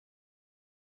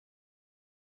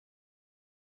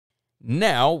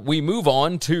Now we move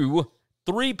on to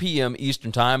 3 p.m.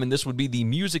 Eastern Time, and this would be the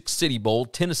Music City Bowl.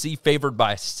 Tennessee favored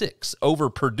by 6 over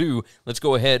Purdue. Let's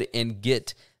go ahead and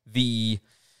get the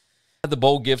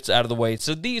bowl gifts out of the way.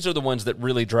 So these are the ones that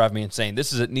really drive me insane.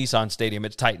 This is at Nissan Stadium.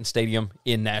 It's Titan Stadium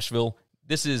in Nashville.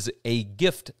 This is a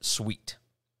gift suite.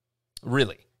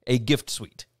 Really, a gift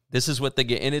suite. This is what they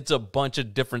get, and it's a bunch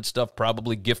of different stuff,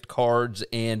 probably gift cards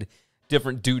and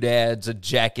different doodads, a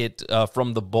jacket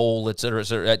from the bowl, et cetera, et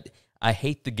cetera. I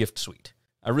hate the gift suite.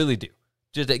 I really do.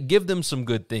 Just give them some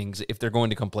good things if they're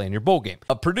going to come play in your bowl game.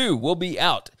 Purdue will be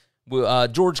out.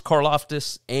 George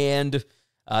Karlaftis and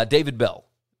David Bell,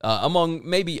 among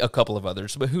maybe a couple of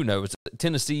others, but who knows.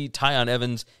 Tennessee, Tyon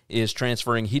Evans is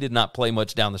transferring. He did not play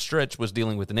much down the stretch, was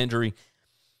dealing with an injury.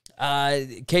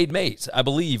 Cade Mays, I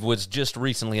believe, was just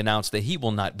recently announced that he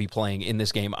will not be playing in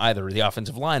this game either, the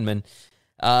offensive lineman.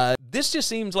 This just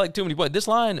seems like too many points. This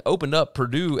line opened up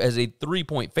Purdue as a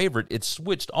 3-point favorite. It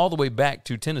switched all the way back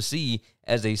to Tennessee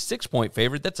as a 6-point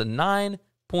favorite. That's a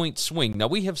 9-point swing. Now,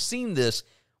 we have seen this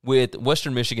with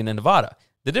Western Michigan and Nevada.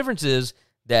 The difference is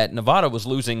that Nevada was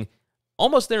losing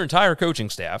almost their entire coaching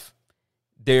staff,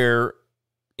 their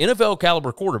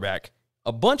NFL-caliber quarterback,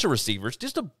 a bunch of receivers,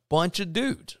 just a bunch of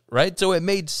dudes, right? So it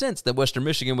made sense that Western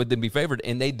Michigan would then be favored,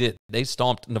 and they did. They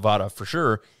stomped Nevada for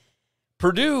sure.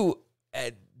 Purdue,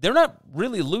 they're not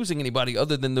really losing anybody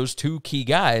other than those 2 key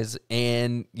guys,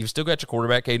 and you've still got your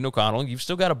quarterback, Aiden O'Connell. You've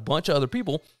still got a bunch of other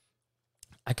people.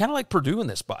 I kind of like Purdue in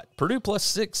this spot. Purdue plus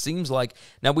 6 seems like,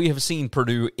 now we have seen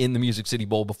Purdue in the Music City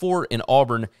Bowl before, and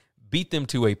Auburn beat them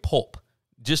to a pulp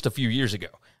just a few years ago.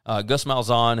 Gus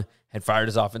Malzahn had fired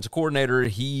his offensive coordinator.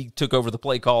 He took over the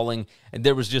play calling, and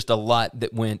there was just a lot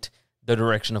that went the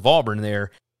direction of Auburn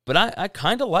there. But I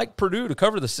kind of like Purdue to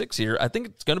cover the 6 here. I think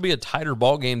it's going to be a tighter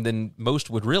ball game than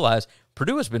most would realize.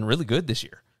 Purdue has been really good this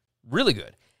year. Really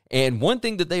good. And one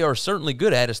thing that they are certainly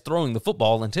good at is throwing the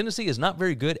football, and Tennessee is not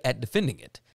very good at defending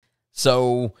it.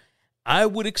 So I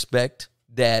would expect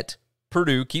that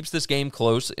Purdue keeps this game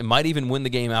close. It might even win the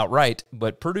game outright,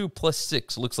 but Purdue plus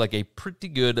 6 looks like a pretty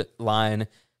good line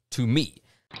to me.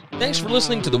 Thanks for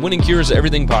listening to the Winning Cures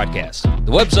Everything podcast.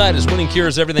 The website is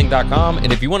winningcureseverything.com,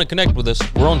 and if you want to connect with us,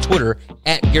 we're on Twitter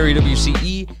at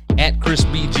GaryWCE, at Chris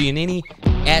B. Giannini,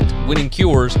 at Winning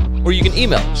Cures, or you can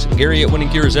email us, Gary at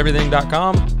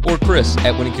winningcureseverything.com or Chris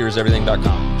at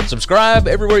winningcureseverything.com. Subscribe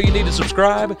everywhere you need to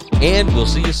subscribe, and we'll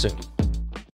see you soon.